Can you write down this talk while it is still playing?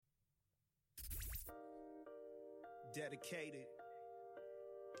dedicated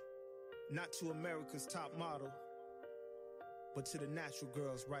not to America's top model, but to the natural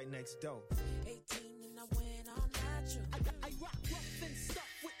girls right next door. 18 and I went all natural. I rock rough and stuff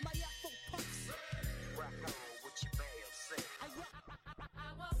with my Afro puffs. Rock on what your man said. I woke up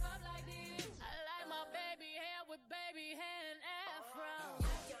like this. I like my baby hair with baby hair and afro.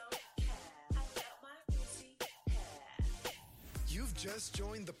 You've just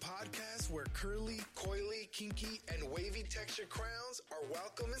joined the podcast where curly, coily, kinky, and wavy textured crowns are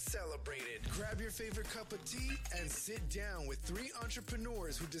welcome and celebrated. Grab your favorite cup of tea and sit down with three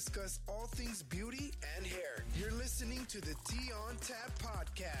entrepreneurs who discuss all things beauty and hair. You're listening to the Tea on Tap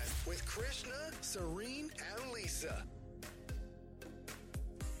podcast with Krishna, Serene, and Lisa.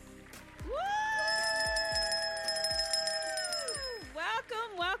 Woo!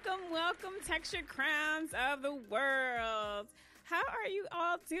 Welcome, textured crowns of the world. How are you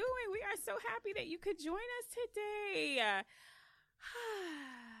all doing? We are so happy that you could join us today.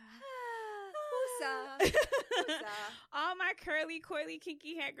 All my curly, coily,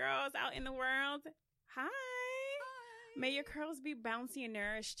 kinky hair girls out in the world. Hi. May your curls be bouncy and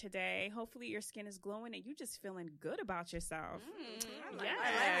nourished today. Hopefully your skin is glowing and you just feeling good about yourself.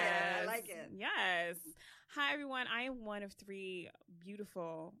 I like it. Yes. Hi, everyone. I am one of three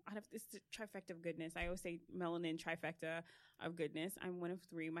beautiful, it's the trifecta of goodness. I always say melanin trifecta of goodness. I'm one of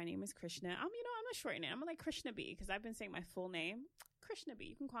three. My name is Krishna. I'm a shorten it. I'm like Krishna B because I've been saying my full name. Krishna B.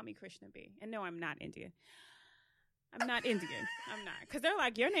 You can call me Krishna B. And no, I'm not Indian. I'm not Indian. I'm not. Because they're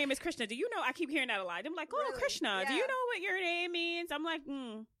like, your name is Krishna. Do you know? I keep hearing that a lot. I'm like, oh, really? Krishna. Yeah. Do you know what your name means? I'm like,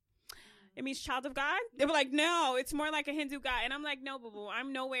 It means child of God? They were like, no, it's more like a Hindu God. And I'm like, no, boo-boo.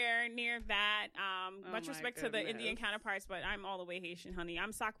 I'm nowhere near that. Much respect to the Indian counterparts, but I'm all the way Haitian, honey.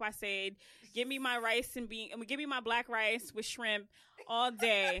 I'm Sakwa Said. Give me my rice and give me my black rice with shrimp all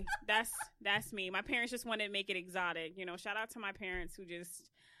day. That's me. My parents just wanted to make it exotic. Shout out to my parents who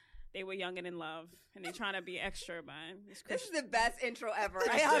they were young and in love, and they're trying to be extra, man. This is the best intro ever.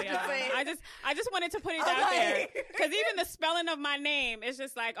 I have to say. I just wanted to put it out there because even the spelling of my name is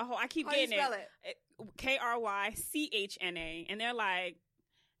just like I keep getting How do you spell it. Krychna, and they're like,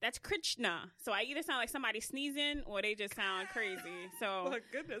 that's Krishna. So I either sound like somebody sneezing or they just sound crazy. So, oh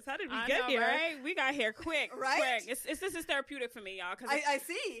goodness, how did we get here? Right? We got here quick, right? Quick. This is therapeutic for me, y'all. Cause I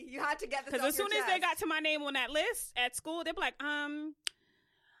see you had to get this. Because as soon as they got to my name on that list at school, they'd be like,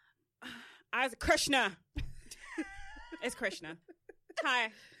 I was Krishna. It's Krishna. Hi.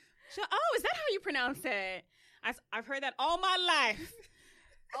 Is that how you pronounce it? I've heard that all my life.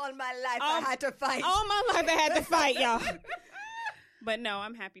 All my life I had to fight. All my life I had to fight, y'all. But no,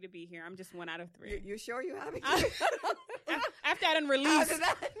 I'm happy to be here. I'm just one out of three. You sure you happy? After I done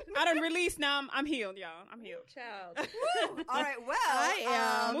released, now I'm healed, y'all. I'm healed. Child. All right, well.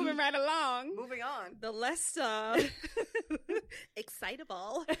 I am. Moving right along. Moving on. The less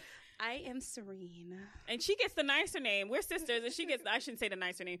excitable. I am Serene. And she gets the nicer name. We're sisters, and I shouldn't say the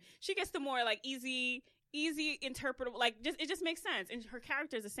nicer name. She gets the more like easy interpretable, it just makes sense. And her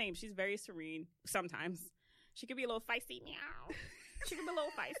character is the same. She's very serene sometimes. She could be a little feisty. Meow. She could be a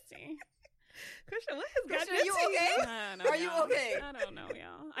little feisty. Krishna, what has got Krishna, are you okay? I don't know, are you okay? I don't know,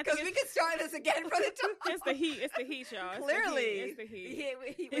 y'all. Because we could start this again from the top. It's the heat, y'all. Clearly. It's the heat.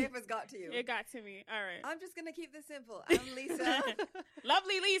 The heat wave has got to you. It got to me. All right. I'm just going to keep this simple. I'm Lisa.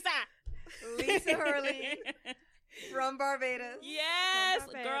 Lovely Lisa. Lisa Hurley from Barbados. Yes,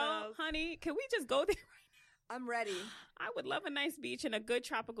 from Barbados. Girl, honey. Can we just go there right now? I'm ready. I would love a nice beach and a good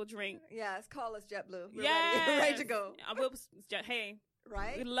tropical drink. Yes, call us JetBlue. We're yes. ready. We're ready to go. Hey.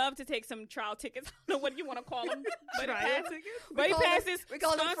 Right? We'd love to take some trial tickets. I don't know what you want to call them. Trial tickets? Buddy passes. We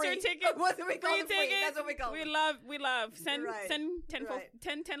call them free tickets. What do we call them? Tickets. That's what we call them. We love. Send 10,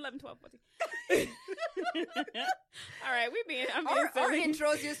 11, 12, 14. All right, our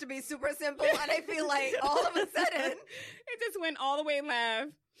intros used to be super simple, and I feel like all of a sudden it just went all the way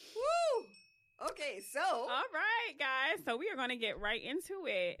left. Woo! Okay, so all right, guys. So we are going to get right into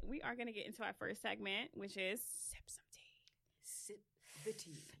it. We are going to get into our first segment, which is Sip Some Tea. Sip the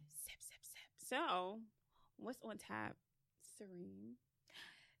tea. Sip. So, what's on tap, Serene?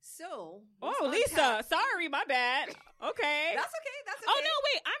 So, Lisa, sorry, my bad. Okay. That's okay. Oh, no,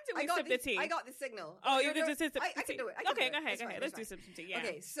 wait, I'm doing Sip the Tea. I got the signal. Oh, you did Sip the Tea. I can do it. Okay, go ahead. Let's do Sip the Tea, yeah.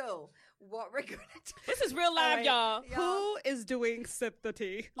 Okay, so, what we're going to do. This is real live, y'all. Who is doing Sip the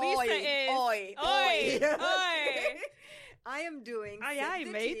Tea? Lisa is. Oi. I am doing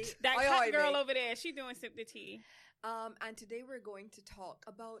Sip the tea. That hot girl over there, she doing Sip the Tea. And today we're going to talk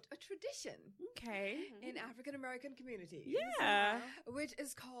about a tradition. Okay. In African American communities. Yeah. Which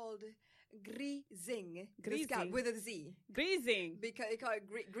is called greasing. Greasing. The scalp with a Z. Greasing. Because they call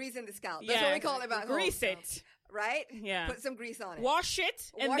it greasing the scalp. That's what we call it back Grease home. it. right? Yeah. Put some grease on it. Wash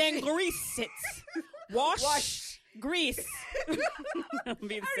it and Wash then it. grease it. Wash. Grease. I'm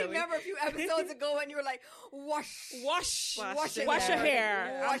being I silly. remember a few episodes ago when you were like, wash. Wash. Wash it, Wash your Lord.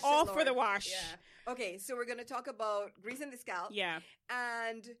 hair. Wash I'm it, all for Lord. the wash. Yeah. Okay, so we're going to talk about greasing the scalp. Yeah.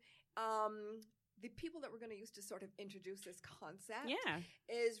 And the people that we're going to use to sort of introduce this concept Yeah.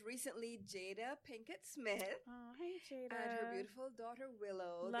 is recently Jada Pinkett Smith Oh, hey, Jada. and her beautiful daughter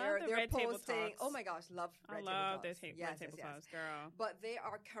Willow. Love the Red Table posting. Talks. Oh my gosh, love I Red love Table this Talks. Red Table Talks, girl. But they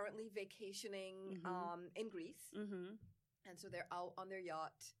are currently vacationing in Greece, Mm-hmm. and so they're out on their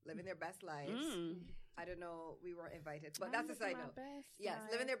yacht, living their best lives. Mm. I don't know, we were invited, but that's a side note. Yes, Yes,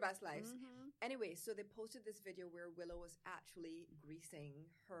 living their best lives. Mm-hmm. Anyway, so they posted this video where Willow was actually greasing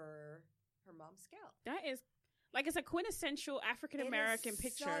her mom's scalp. That is, like, it's a quintessential African American It is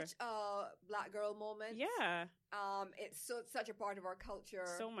picture. Such a black girl moment. Yeah. It's such a part of our culture.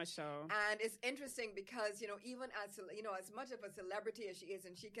 So much so. And it's interesting because, even as, as much of a celebrity as she is,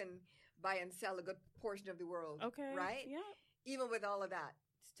 and she can buy and sell a good portion of the world. Okay. Right? Yeah. Even with all of that,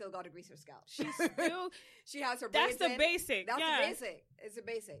 still got to grease her scalp. She's still, she has her that's braids the in. basic. That's yeah. the basic. It's a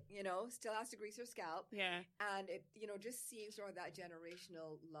basic, still has to grease her scalp. Yeah. And it, just seeing sort of that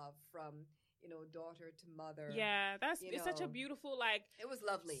generational love from, daughter to mother. Yeah. It's such a beautiful, like, It was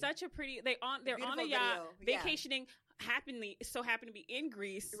lovely. such a pretty, they're on Beautiful a yacht, video, yeah. vacationing, happen to be in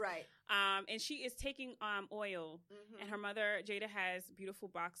Greece. Right. And she is taking oil, Mhm. and her mother Jada has beautiful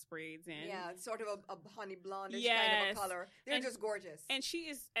box braids, and Yeah, sort of a honey blondish kind of Yes. a color. They're And- just gorgeous. and she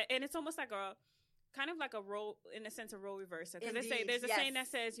is, and it's almost like a kind of like a role, in a sense, a role reverser, because they say Indeed, there's a saying that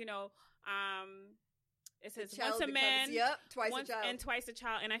yes. says, it says Child once a becomes- man, yep, twice once a child. and twice a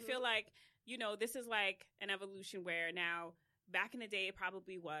child, and I feel Mhm. like this is like an evolution where now. Back in the day, it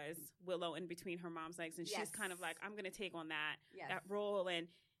probably was Willow in between her mom's legs, and she's Yes. kind of like, I'm going to take on that Yes. role, and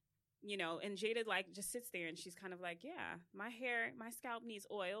and Jada like just sits there, and she's kind of like, yeah, my scalp needs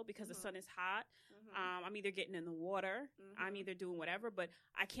oil because the Mhm. sun is hot. Mhm. I'm either getting in the water, I'm Mhm. either doing whatever, but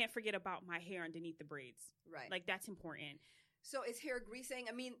I can't forget about my hair underneath the braids. Right. Like that's important. So is hair greasing?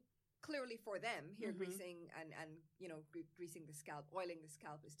 I mean, clearly for them, hair Mhm. greasing and greasing the scalp, oiling the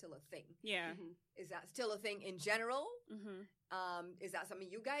scalp is still a thing. Yeah. Is that still a thing in general? Mm-hmm. Is that something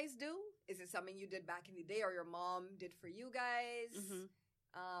you guys do? Is it something you did back in the day, or your mom did for you guys? Mhm.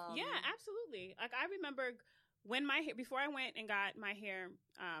 Um, Yeah, absolutely. Like I remember when before I went and got my hair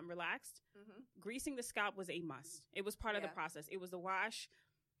relaxed, mhm. greasing the scalp was a must. It was part of the Yeah. process. It was the wash,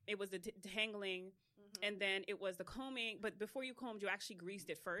 it was the detangling, Mhm. and then it was the combing. But before you combed, you actually greased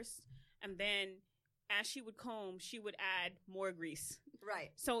it first, and then as she would comb, she would add more grease.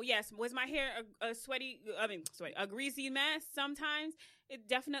 Right. So yes, was my hair a greasy mess? Sometimes it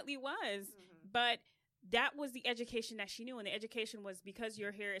definitely was, Mhm. but that was the education that she knew, and the education was because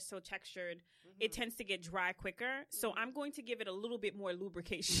your hair is so textured, it Mhm. tends to get dry quicker. So Mhm. I'm going to give it a little bit more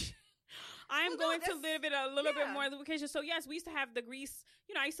lubrication. I am Well, no, going to that's- give it a little bit yeah. more lubrication. So yes, we used to have the grease.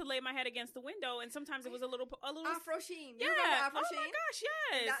 I used to lay my head against the window, and sometimes it was a little. Afro Sheen. You Yeah. remember Afro Oh Sheen? my gosh,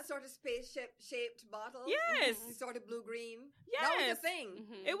 yes. That sort of shaped bottle. Yes. Sort of blue green. Yes. That was a thing.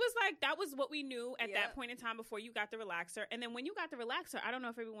 Mhm. It was like that was what we knew at Yep. that point in time before you got the relaxer. And then when you got the relaxer, I don't know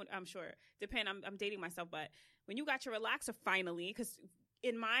if everyone, I'm sure, I'm dating myself, but when you got your relaxer finally, because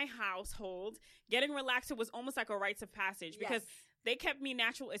in my household, getting relaxer was almost like a rites of passage because Yes. they kept me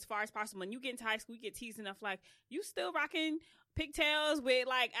natural as far as possible. When you get into high school, you get teased enough, like, you still rocking pigtails with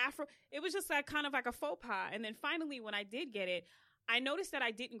like afro. It was just like kind of like a faux pas. And then finally, when I did get it, I noticed that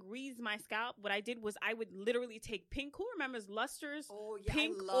I didn't grease my scalp. What I did was I would literally take pink. Who remembers Luster's Oh, yeah.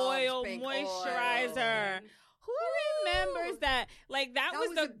 pink I loved oil pink moisturizer? oil. Who remembers that? Like that, That was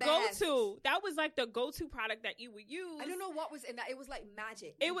was the the best. go-to. That was like the go-to product that you would use. I don't know what was in that. It was like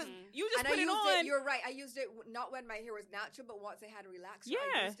magic. It was you just and put I it used on. it. You're right. I used it not when my hair was natural, but once I had a relaxer,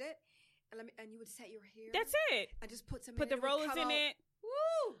 I Yeah. used it. And you would set your hair. That's it. And just put some. Put the in, it would rollers come in out. it.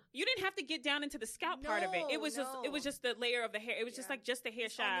 Woo! You didn't have to get down into the scalp part of it. It was No. just the layer of the hair. It was just Yeah. like just the hair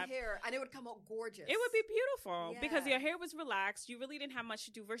Just on shaft. the hair, and it would come out gorgeous. It would be beautiful because Yeah. your hair was relaxed. You really didn't have much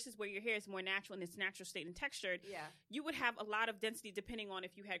to do versus where your hair is more natural in its natural state and textured. Yeah. You would have a lot of density depending on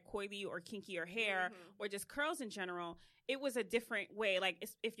if you had coily or kinkier hair Mhm. or just curls in general. It was a different way. Like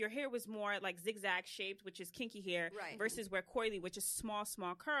if your hair was more like zigzag shaped, which is kinky hair, Right. versus where coily, which is small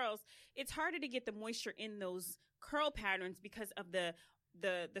curls, it's harder to get the moisture in those curl patterns because of the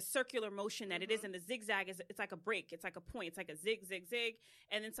circular motion that it is, and the zigzag it's like a break, it's like a point, it's like a zig,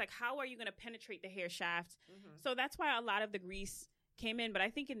 and it's like, how are you going to penetrate the hair shaft? Mhm. So that's why a lot of the grease came in. But I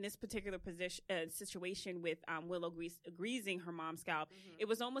think in this particular situation with Willow greasing her mom's scalp, Mhm. it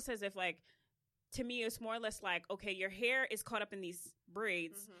was almost as if like to me, it's more or less like, okay, your hair is caught up in these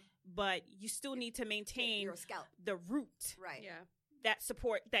braids, but you still need to maintain your scalp, the root right? Yeah. that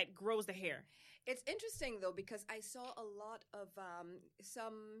support that grows the hair. It's interesting though because I saw a lot of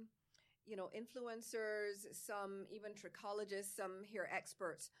some, influencers, some even trichologists, some hair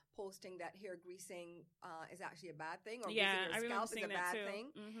experts posting that hair greasing is actually a bad thing, or Yeah, greasing I your remember scalp is seeing a that bad too.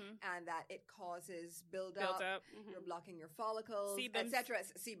 thing, and that it causes buildup. Built up. You're blocking your follicles, Sebums. etc.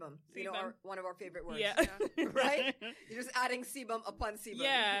 Sebum, Sebum. one of our favorite words. Yeah. Right? You're just adding sebum upon sebum.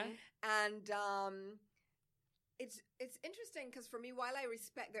 Yeah. And it's interesting because for me, while I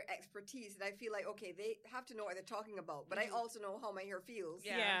respect their expertise, and I feel like, okay, they have to know what they're talking about, but I also know how my hair feels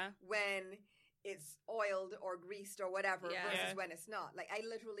Yeah. when it's oiled or greased or whatever Yeah. versus Yeah. when it's not. Like I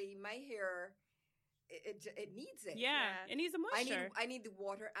literally, my hair, it needs it. Yeah. It needs a moisture. I need the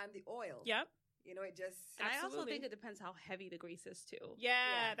water and the oil. Yep. It just. And I also Absolutely. think it depends how heavy the grease is too.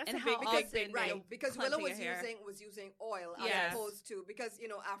 Yeah. That's And a how big, often big, big Right, thing. because cleanse Willow your hair. was using oil as Yes. opposed to because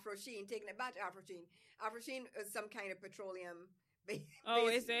Afro Sheen, taking it back to Afro Sheen. Afro Sheen is some kind of petroleum based. Oh,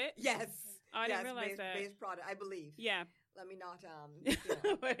 is it? Yes. Oh, I didn't Yes, realize based, that. based product, I believe. Yeah. Let me not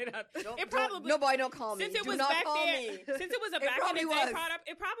Wait up. don't, It probably nobody don't call me. since it Do was not back call there. me. Since it was a It back in probably the day was. product,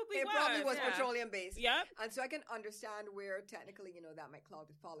 it probably It was. probably was Yeah. petroleum based. Yep. And so I can understand where technically, that might clog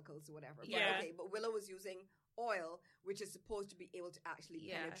the follicles or whatever. But Yeah. okay, but Willow was using oil, which is supposed to be able to actually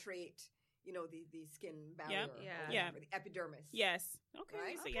Yeah. penetrate, the skin barrier or Yeah. whatever, the epidermis. Yes. Okay.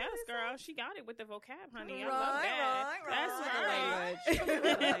 Right? So Okay, yes, Lisa. girl, she got it with the vocab, honey. I Right, love that. right, That's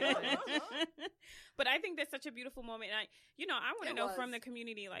right. right. But I think that's such a beautiful moment. And I want to It know from was. the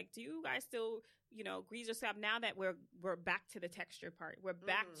community, like, do you guys still, grease your scalp now that we're back to the texture part? We're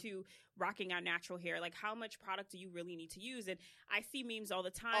back to rocking our natural hair. Like, how much product do you really need to use? And I see memes all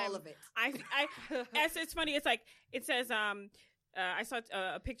the time. All of it. It's funny. It's like it says. I saw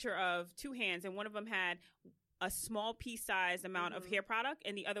a picture of two hands, and one of them had a small pea-sized amount of hair product,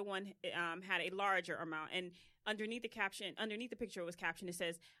 and the other one had a larger amount. And underneath the picture was captioned. It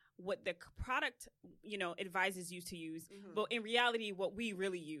says what the product advises you to use, but in reality, what we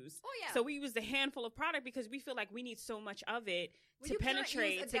really use. Oh, yeah. So we use a handful of product because we feel like we need so much of it to You can't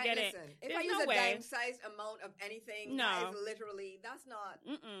penetrate use to get it. listen, if There's I use no a way. dime-sized amount of anything, No. that is literally, that's not,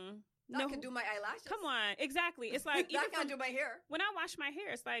 that can do my eyelashes. Come on, exactly. It's like even that can't do my hair. when I wash my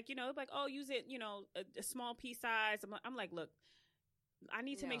hair, it's like oh, use it, a small pea size. I'm like, look, I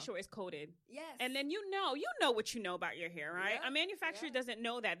need to make No. sure it's coated. Yes. And then you know what you know about your hair, right? Yeah, A manufacturer yeah. doesn't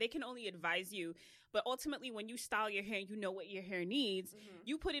know that. They can only advise you. But ultimately, when you style your hair, you know what your hair needs.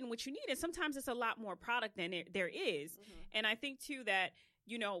 You put in what you need. And sometimes it's a lot more product than there is. And I think, too, that,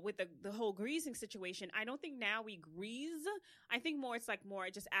 with the whole greasing situation, I don't think now we grease. I think it's like more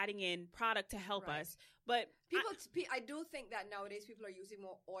just adding in product to help Right. us. But I do think that nowadays people are using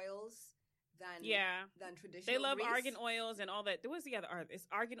more oils than traditional. they love grease. argan oils and all that. What's the other? It's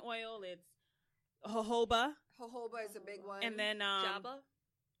argan oil. It's jojoba. Jojoba is a big one. And then Java?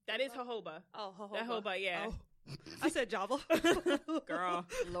 that is jojoba. Oh, jojoba. That jojoba, yeah. Oh. I said Java. Girl.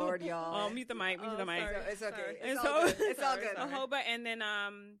 Lord, y'all. Oh, mute the mic. Mute the mic. sorry. It's okay. Sorry. It's And all so- good. It's all Sorry, good. sorry. Jojoba, and then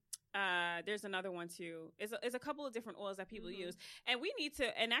there's another one too. It's a couple of different oils that people use, and we need to.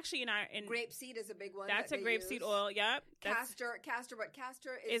 And actually, in Grapeseed is a big one. that's that a they grapeseed use. oil. Yep. That's, But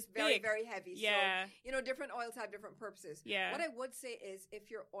castor is It's very, big. very heavy. Yeah. So, different oils have different purposes. Yeah. What I would say is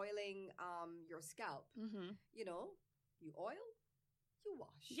if you're oiling your scalp, mm-hmm. you oil, you wash.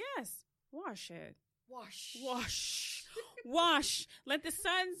 Yes. Wash it. Wash. Wash. Wash. Let the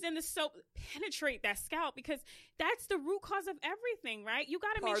suns and the soap penetrate that scalp because that's the root cause of everything, right? You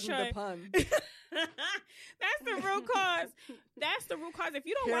got to make Pardon sure. the pun. That's the root cause. That's the root cause. If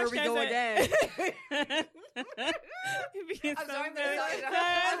you don't Here wash we that, go again. I'm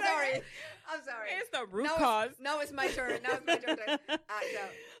sorry. I'm sorry. It's the root now cause. Now it's my turn. Now it's my turn to act out.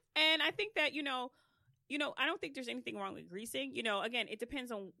 And I think that, I don't think there's anything wrong with greasing. Again, it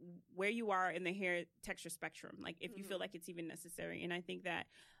depends on where you are in the hair texture spectrum. Like if you feel like it's even necessary. And I think that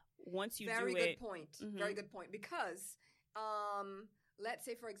once you Very do good it. point. Mhm. Very good point. Because let's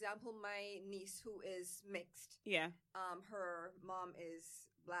say, for example, my niece who is mixed, Yeah. her mom is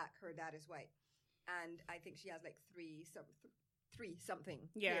black, her dad is white. And I think she has like three something.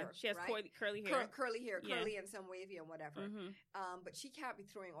 Yeah. hair, She has right? curly hair. Curly hair, Yeah. curly and some wavy and whatever. Mhm. But she can't be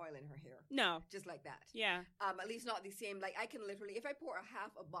throwing oil in her hair No. just like that. Yeah. At least not the same. Like I can literally, if I pour a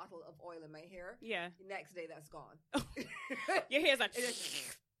half a bottle of oil in my hair, Yeah. the next day that's gone. Your hair's like,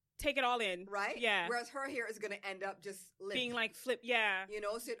 It take it all in. right? Yeah. Whereas her hair is going to end up just limp. Being like flip. Yeah. So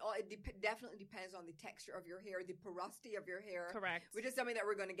it definitely depends on the texture of your hair, the porosity of your hair. Correct. Which is something that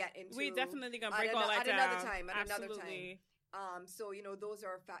we're going to get into. We definitely gonna at break all that at down. another time. At Absolutely. another time. So, those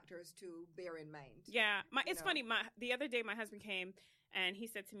are factors to bear in mind. Yeah. It's know. funny. The other day, my husband came and he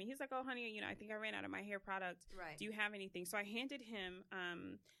said to me, he's like, oh, honey, I think I ran out of my hair product. Right. Do you have anything? So I handed him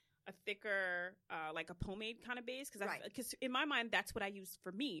a thicker, like a pomade kind of base. Because in my mind, that's what I use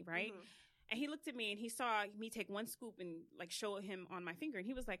for me, right? Mhm. And he looked at me and he saw me take one scoop and like show him on my finger. And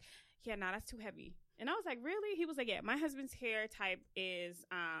he was like, yeah, nah, that's too heavy. And I was like, really? He was like, yeah, my husband's hair type is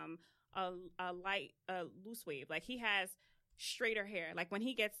a light, loose wave. Like he has straighter hair. Like when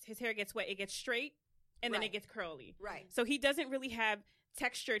his hair gets wet, it gets straight and then it gets curly. Right. So he doesn't really have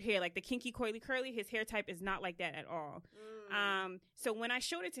textured hair, like the kinky, coily, curly. His hair type is not like that at all. So when I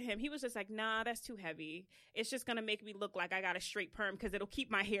showed it to him, he was just like, nah, that's too heavy. It's just going to make me look like I got a straight perm because it'll keep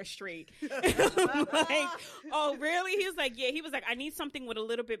my hair straight. I'm like, oh, really? He was like, yeah. He was like, I need something with a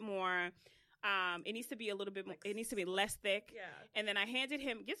little bit more. It needs to be a little bit more, it needs to be less thick. Yeah. And then I handed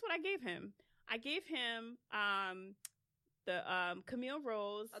him, guess what I gave him? I gave him the Camille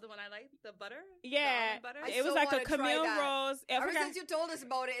Rose. Oh, the one I like, the butter. Yeah, the butter. I it was so like a wanna try Camille that. Rose. I Ever forgot- since you told us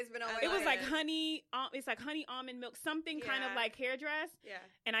about it, it's been on my it was mind. like honey. It's like honey almond milk, something kind of Yeah. like hair dress. Yeah.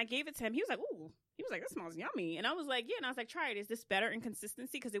 And I gave it to him. He was like, "Ooh." He was like, "That smells yummy." And I was like, "Yeah." And I was like, "Try it. Is this better in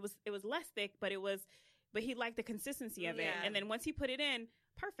consistency?" Because it was less thick, but he liked the consistency of it. Yeah. And then once he put it in,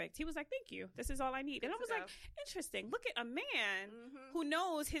 perfect. He was like, "Thank you. This is all I need." And I was like, "Interesting. Look at a man Mhm. who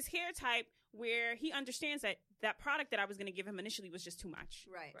knows his hair type, where he understands that product that I was going to give him initially was just too much."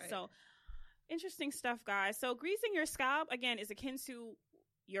 Right. Right. So interesting stuff, guys. So greasing your scalp, again, is akin to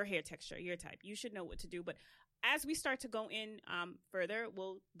your hair texture, your type. You should know what to do. But as we start to go in further,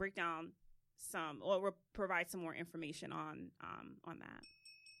 we'll break down we'll provide some more information on that.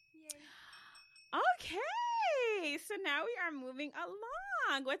 Okay, so now we are moving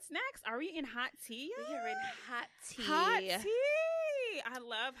along. What's next? Are we in hot tea? We are in hot tea. Hot tea. I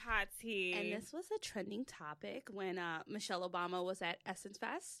love hot tea. And this was a trending topic when Michelle Obama was at Essence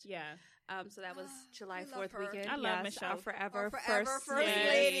Fest. yeah. So that was July I love 4th her. weekend. I love Yes, Michelle. Our forever, Our forever first Yes,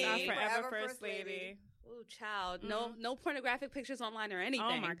 lady. our Forever forever first first lady. lady. Ooh, child. No pornographic pictures online or anything.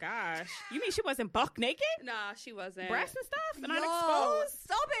 Oh my gosh. You mean she wasn't buck naked? Nah, she wasn't. Breasts and stuff? And Yo, not exposed?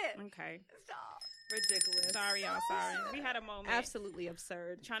 stop it. Okay. Stop. Ridiculous. Sorry, y'all. Sorry. We had a moment. Absolutely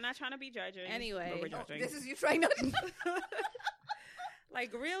absurd. Not trying to be judging. Anyway. But we're judging. This is you trying not to.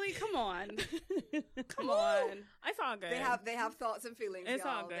 Like, really? Come on. Come on. It's all good. They have thoughts and feelings. It's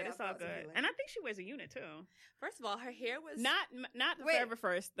all y'all. good. They It's have all thoughts good. feelings. And I think she wears a unit too. First of all, her hair was Not the Wait. Forever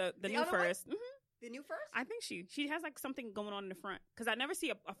First, the new other one? first. The new first? I think she has like something going on in the front because I never see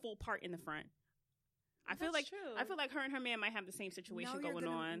a full part in the front. I feel That's like her and her man might have the same situation now you're going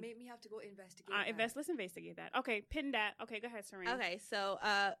gonna on. Make me have to go investigate. that. Let's investigate that. Okay, pin that. Okay, go ahead, Serena. Okay, so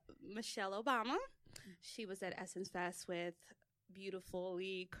Michelle Obama, she was at Essence Fest with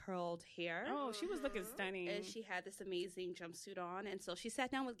beautifully curled hair. Oh, she was looking Mhm. stunning. And she had this amazing jumpsuit on. And so she sat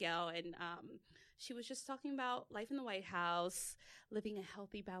down with Gail and she was just talking about life in the White House, living a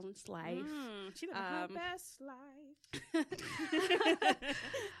healthy, balanced life. She lived her best life.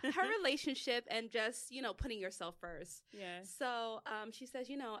 Her relationship and just, putting yourself first. Yes. So she says,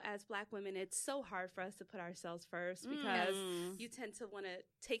 as Black women, it's so hard for us to put ourselves first because you tend to want to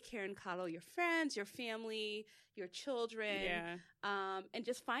take care and coddle your friends, your family, your children, Yeah. and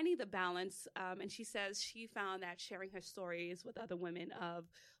just finding the balance. And she says she found that sharing her stories with other women of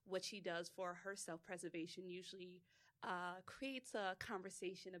what she does for her self-preservation usually creates a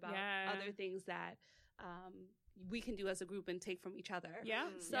conversation about Yeah. other things that we can do as a group and take from each other. Yeah.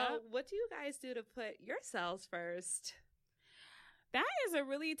 So yeah. what do you guys do to put yourselves first? That is a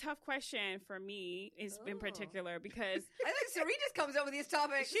really tough question for me in particular because I think Serena just comes up with these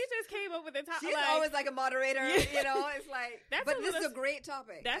topics. she just came up with a topic. She's always like a moderator, Yeah. It's like. That's but a this is little- a great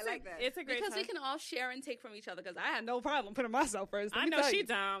topic. I like that. It's a great Because we topic. can all share and take from each other because I had no problem putting myself first. Let I me know tell she you.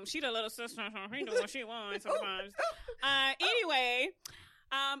 dumb. She the little sister. She do what she wants sometimes. Anyway,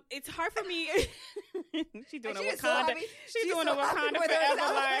 it's hard for me. She doing And a she is so Wakanda. happy. She's She's doing so a happy Wakanda with forever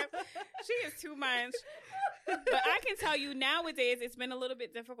herself. life. She is too much. But I can tell you nowadays, it's been a little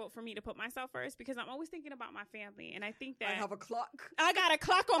bit difficult for me to put myself first because I'm always thinking about my family, and I think that I have a clock. I got a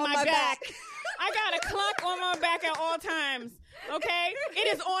clock on my back. I got a clock on my back at all times. Okay,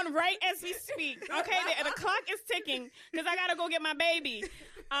 it is on right as we speak. Okay, the clock is ticking because I gotta go get my baby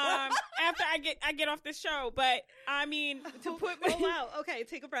after I get off the show. But I mean, to put Oh, wow. Okay,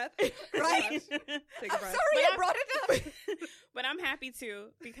 take a breath. Right? Take a I'm breath. sorry I brought it up. But I'm happy to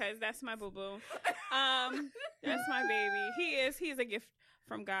because that's my boo boo. That's my baby. He is a gift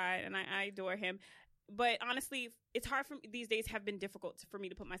from God, and I adore him. but honestly, it's hard for me, these days have been difficult for me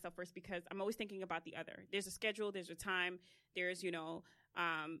to put myself first because I'm always thinking about the other. There's a schedule, there's a time, there's,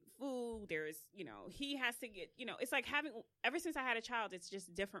 food, there's, he has to get, it's like ever since I had a child, it's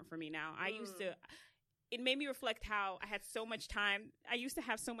just different for me now. It made me reflect how I had so much time. I used to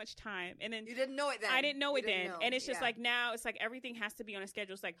have so much time. And then you didn't know it then. I didn't know it then. And it's just Yeah. like now it's like everything has to be on a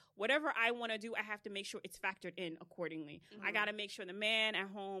schedule. It's like whatever I want to do, I have to make sure it's factored in accordingly. I got to make sure the man at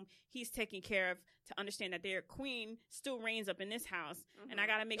home, he's taken care of to understand that their queen still reigns up in this house. And I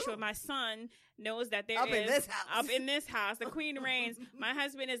got to make sure my son knows that there Up in is this house. up in this house. The queen reigns. My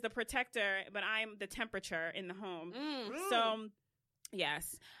husband is the protector, but I'm the temperature in the home. So,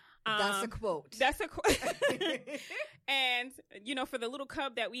 yes. That's a quote. That's a quote. And, for the little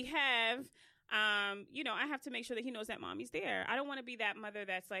cub that we have, I have to make sure that he knows that mommy's there. I don't want to be that mother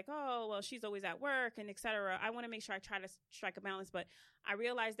that's like, oh, well, she's always at work and et cetera. I want to make sure I try to strike a balance, but I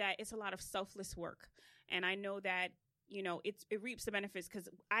realize that it's a lot of selfless work. And I know that, it reaps the benefits because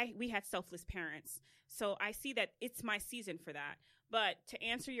we had selfless parents. So I see that it's my season for that. But to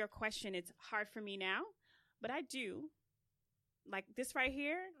answer your question, it's hard for me now, but I do. Like this right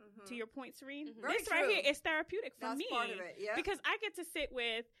here, to your point, Serene, Very this right true. here is therapeutic for That's me. part of it, yeah. Because I get to sit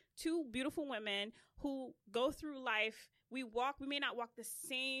with two beautiful women who go through life. We may not walk the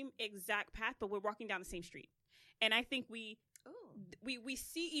same exact path, but we're walking down the same street. And I think we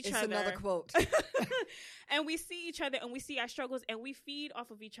see each It's other. another quote. And we see each other and we see our struggles and we feed off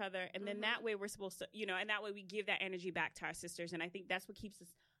of each other. And then that way we're supposed to, and that way we give that energy back to our sisters. And I think that's what keeps us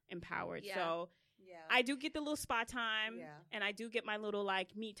empowered. Yeah. So Yeah. I do get the little spa time, Yeah. and I do get my little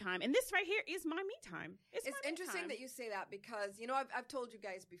me time, and this right here is my me time. It's my me interesting time. that you say that because I've told you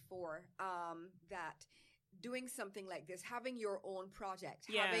guys before that doing something like this, having your own project,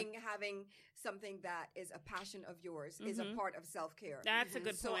 Yeah. having something that is a passion of yours is a part of self-care. That's a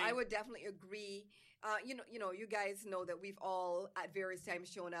good So point. I would definitely agree. You guys know that we've all at various times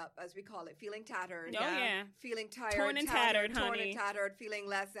shown up, as we call it, feeling tattered. Oh, yeah. Feeling tired. Torn and tattered, torn honey. and tattered, feeling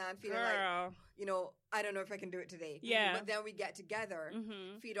less than, feeling Girl. like, I don't know if I can do it today. Yeah. But then we get together,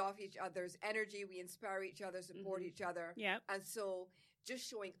 Mm-hmm. feed off each other's energy, we inspire each other, support each other. Yep. And so just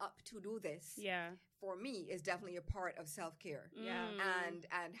showing up to do this Yeah. for me is definitely a part of self-care. Yeah.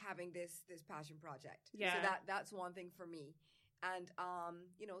 And having this passion project. Yeah. So that's one thing for me. And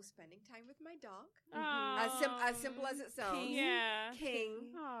spending time with my dog. Aw. As simple as it sounds. Yeah.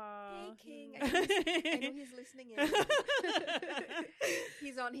 King. Aw. Hey King. I know he's listening in.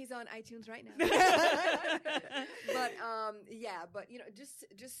 he's on iTunes right now. But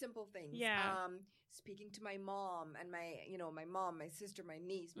just simple things. Yeah. Speaking to my mom and my mom, my sister, my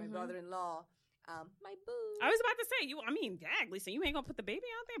niece, my Mhm. brother-in-law, my boo. I was about to say dang, Lisa, you ain't gonna put the baby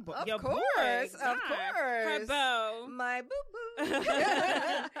out there? Of Your course, boy, of God. course. Her beau. My boo boo.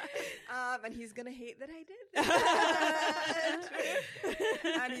 And he's gonna hate that I did that.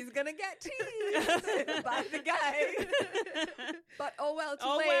 And he's gonna get teased by the guy. But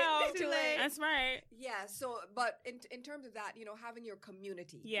too late. Too late. That's right. Yeah. So, but in terms of that, having your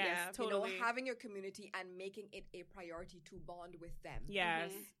community. Yes, Yeah, totally. Having your community and making it a priority to bond with them.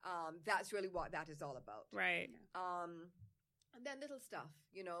 Yes. That's really what that is all about. Right. And then little stuff,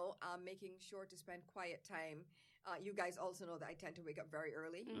 making sure to spend quiet time. You guys also know that I tend to wake up very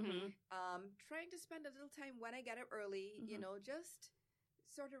early. Mm-hmm. Trying to spend a little time when I get up early, just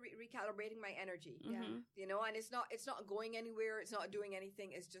sort of recalibrating my energy. Mhm. And it's not going anywhere. It's not doing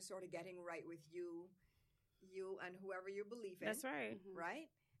anything. It's just sort of getting right with you and whoever you believe in. That's right. Right?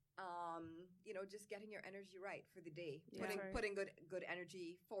 Just getting your energy right for the day. Yeah. Putting good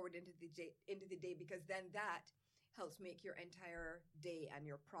energy forward into the day because then that helps make your entire day and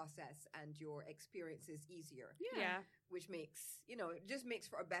your process and your experiences easier. Yeah. Which makes, just makes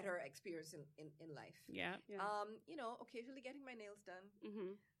for a better experience in life. Yeah. Occasionally getting my nails done.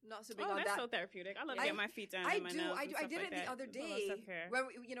 Mm-hmm. Not so big Oh, on that's that. so therapeutic. I love to I- get my feet done. I and my do. nails I and do. I stuff did like it the that. other It's a little day self-care.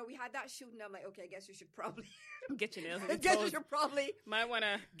 when we had that shoot, and I'm like, okay, I guess you should probably Get your nails. I guess you should probably Might want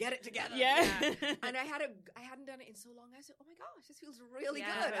to. get it together. Yeah. And I hadn't done it in so long. I said, oh my gosh, this feels really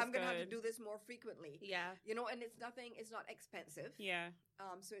Yeah, good. that's I'm gonna have to good. do this more frequently. Yeah. And it's not expensive. Yeah.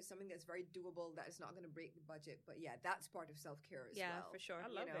 So it's something that's very doable. That is not going to break the budget. But yeah, that's part of self care as Yeah, well. for sure. I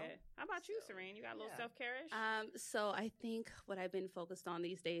love it. How about you, So, Serene? You got a little yeah. self-care-ish? So I think what I've been focused on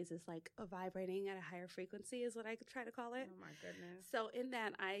these days is like vibrating at a higher frequency is what I could try to call it. Oh, my goodness. So in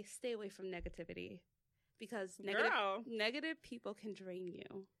that, I stay away from negativity because Girl. negative people can drain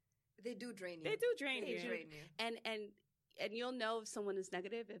you. They do drain you. They do drain They you. drain you. And and you'll know if someone is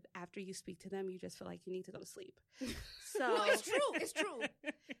negative if after you speak to them, you just feel like you need to go to sleep. So No, it's true. It's true.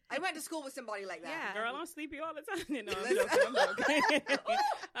 I went to school with somebody like that. Yeah. Girl, I'm sleepy all the time. You know,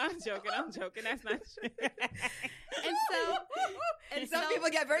 I'm Listen. joking. I'm joking. That's not true. and so And some people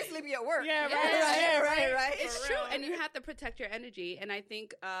get very sleepy at work. Yeah, right. it's For true, real. and you have to protect your energy. And I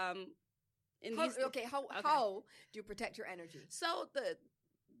think in How, these how do you protect your energy? so the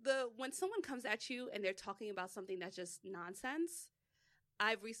when someone comes at you and they're talking about something that's just nonsense,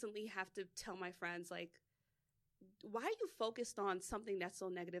 I've recently have to tell my friends, like, why are you focused on something that's so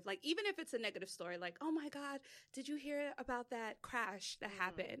negative? Like, even if it's a negative story, like, oh my God, did you hear about that crash that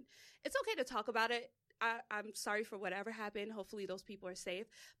happened? It's okay to talk about it. I'm sorry for whatever happened. Hopefully those people are safe.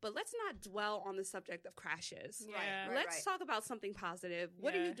 But let's not dwell on the subject of crashes. Yeah. Let's talk about something positive.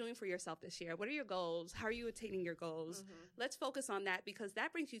 What are Yeah. you doing for yourself this year? What are your goals? How are you attaining your goals? Let's focus on that, because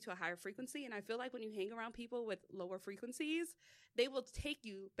that brings you to a higher frequency. And I feel like when you hang around people with lower frequencies, they will take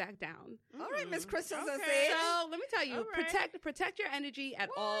you back down. All right, Miss Crystal's on Okay. stage. So let me tell you, All right. protect your energy at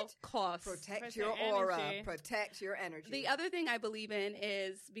all costs. Protect Protect your your aura. energy. Protect your energy. The other thing I believe in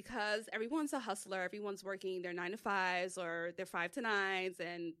is, because everyone's a hustler, everyone's working their 9 to 5s or their 5 to 9s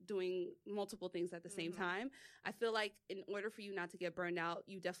and doing multiple things at the same time. I feel like in order for you not to get burned out,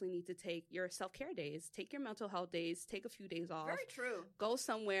 you definitely need to take your self-care days, take your mental health days, take a few days off. Very true. Go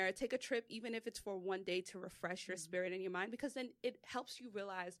somewhere, take a trip, even if it's for one day, to refresh your spirit and your mind, because then it helps you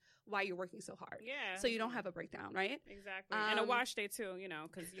realize why you're working so hard. Yeah. So you don't have a breakdown, right? Exactly. And a Um, wash day too, you know,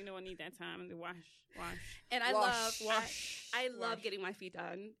 because you know I need that time to wash. And I Wash, I love wash. getting my feet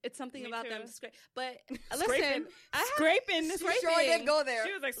done. It's something Me about them. too. But Scraping. listen, I have, Scraping. She sure did go there.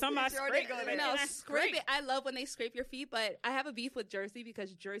 She was like, somebody Sure did scrape. go there. No, That's scrape great. it. I love when they scrape your feet, but I have a beef with Jersey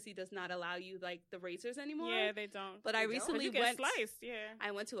because Jersey does not allow you like the razors anymore. Yeah, they don't. But I They don't? But recently you get went. sliced. Yeah.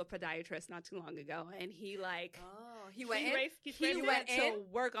 I went to a podiatrist not too long ago, and he like Oh, he went in. he You went went to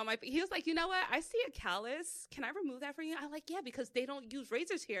in? work on my feet. He was like, you know what? I see a callus. Can I remove that for you? I'm like, yeah, because they don't use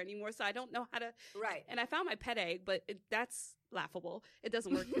razors here anymore, so I don't know how to. Right. And I found my pet egg, but that's laughable. It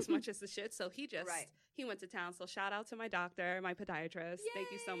doesn't work as much as the shit. So he just Right. he went to town. So shout out to my doctor, my podiatrist.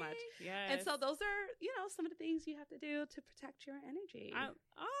 Thank you so much. Yes. And so those are, you know, some of the things you have to do to protect your energy. I, I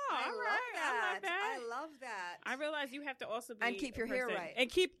all love right. that. I love that. I love that. I realize you have to also be And keep a your hair person- right. and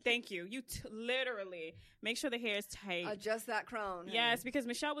keep. Thank you. You literally make sure the hair is tight. Adjust that crown. honey. Yes, because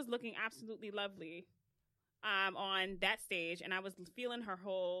Michelle was looking absolutely lovely, on that stage, and I was feeling her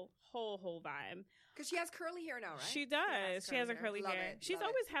whole vibe. Because she has curly hair now, right? She does. She has a curly Love hair. it, She's love it.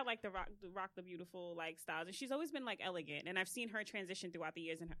 always had like the rock the beautiful like styles, and she's always been like elegant. And I've seen her transition throughout the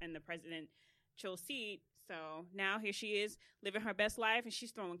years in the presidential seat. So now here she is living her best life, and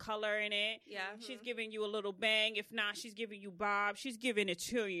she's throwing color in it. yeah. She's giving you a little bang. If not, she's giving you bob. She's giving it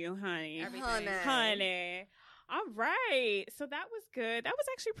to you, honey. Everything. Honey. All right. So that was good. That was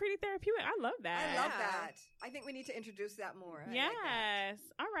actually pretty therapeutic. I love that. I love Yeah. that. I think we need to introduce that more. I Yes.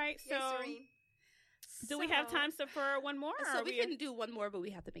 like that. All right. So Yes, Serene. do we have So- time for one more? So or we can do one more, but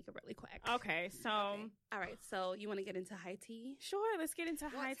we have to make it really quick. Okay. So Okay. All right. So you want to get into high tea? sure. Let's get into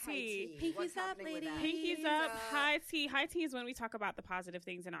high What's tea. Pinkies What's up, happening with that? ladies. Pinkies up, high tea. High tea is when we talk about the positive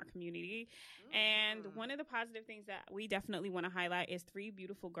things in our community. And one of the positive things that we definitely want to highlight is 3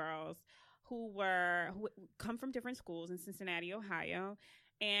 beautiful girls who come from different schools in Cincinnati, Ohio,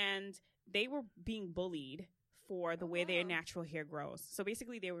 and they were being bullied for the way their wow. natural hair grows. So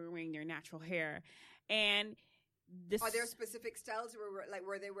basically they were wearing their natural hair. And this Are there specific styles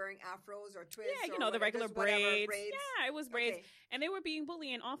were they wearing afros or twists? yeah, you or know, the whatever, regular just whatever, braids. Yeah, it was braids. Okay. And they were being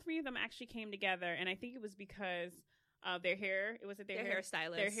bullied, and all 3 of them actually came together. And I think it was because of their hair. It was their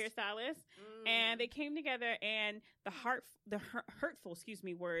hairstylist. Their hairstylist. And they came together, and the hurtful,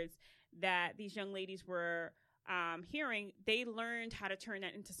 words that these young ladies were hearing, they learned how to turn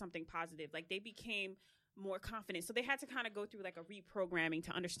that into something positive. Like, they became more confident. So they had to kind of go through like a reprogramming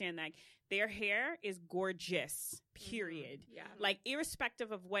to understand that their hair is gorgeous, period. Yeah. Like,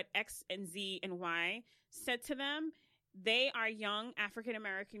 irrespective of what X and Z and Y said to them, they are young African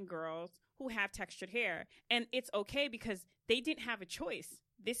American girls who have textured hair. And it's okay because they didn't have a choice.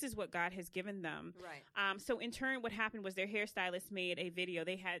 This is what God has given them. Right. So in turn, what happened was their hairstylist made a video.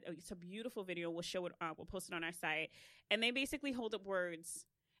 They had it's a beautiful video. We'll show it. We'll post it on our site. And they basically hold up words.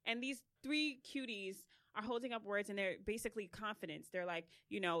 And these 3 cuties are holding up words, and they're basically confidence. They're like,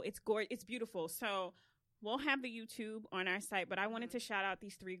 it's gorgeous, it's beautiful. So we'll have the YouTube on our site. But I wanted to shout out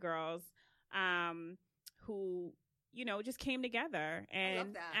these 3 girls who, just came together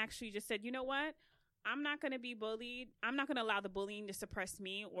and that. actually just said, you know what? I'm not going to be bullied. I'm not going to allow the bullying to suppress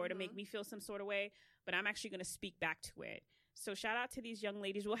me or to make me feel some sort of way, but I'm actually going to speak back to it. So shout out to these young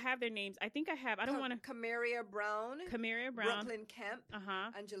ladies. We'll have their names. I think I have. I don't want to. Camaria Brown, Brooklyn Kemp,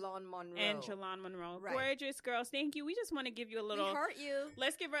 and Jalon Monroe. Right. Gorgeous girls. Thank you. We just want to give you a little. We heart you.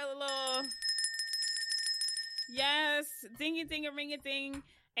 Let's give her a little. Yes, dingy ding a ring a ding.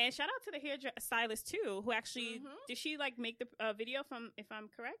 And shout out to the hairstylist too, who actually did she like make the video from? If I'm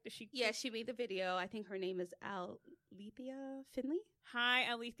correct, did she? Yeah, she made the video. I think her name is Alethea Finley. Hi,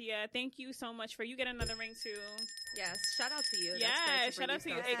 Alethea. Thank you so much for you get another ring too. Yes, shout out to you. Yeah, shout out to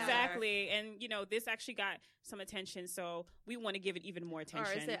you. Exactly. And you know, this actually got some attention, so we want to give it even more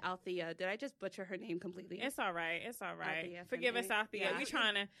attention. Or is it Althea? Did I just butcher her name completely? It's all right. It's all right. Althea Forgive us, Althea. Yeah. We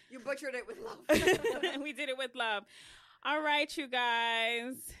trying to. You butchered it with love. We did it with love. All right, you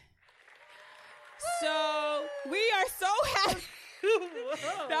guys. So we are so happy.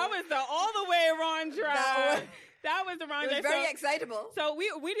 That was the all the way wrong drive. That was the wrong drive. It was very excitable. So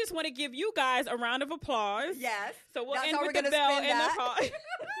we just want to give you guys a round of applause. Yes. So we'll That's end how with we're the gonna bell spin and that. the call.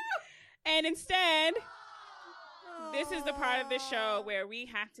 And instead, this is the part of the show where we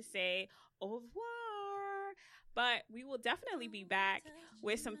have to say au revoir. But we will definitely be back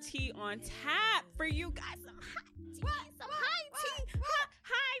with some tea on tap for you guys. Some hot tea, some high tea,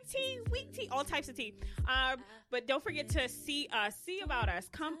 high tea, weak tea, all types of tea. But don't forget to see about us.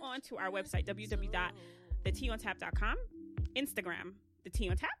 Come on to our website, www.theteaontap.com, Instagram, The Tea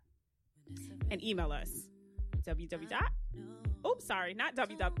on Tap, and email us, Oops, sorry, not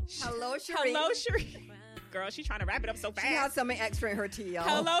www. Hello, Cherie. Hello, Cherie. Girl, she's trying to wrap it up so fast. She has something extra in her tea,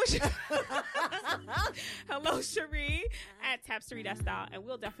 y'all. Hello, Cherie at Tapstery.style, and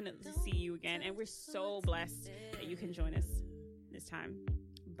we'll definitely see you again. And we're so blessed that you can join us this time.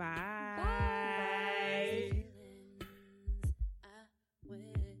 Bye.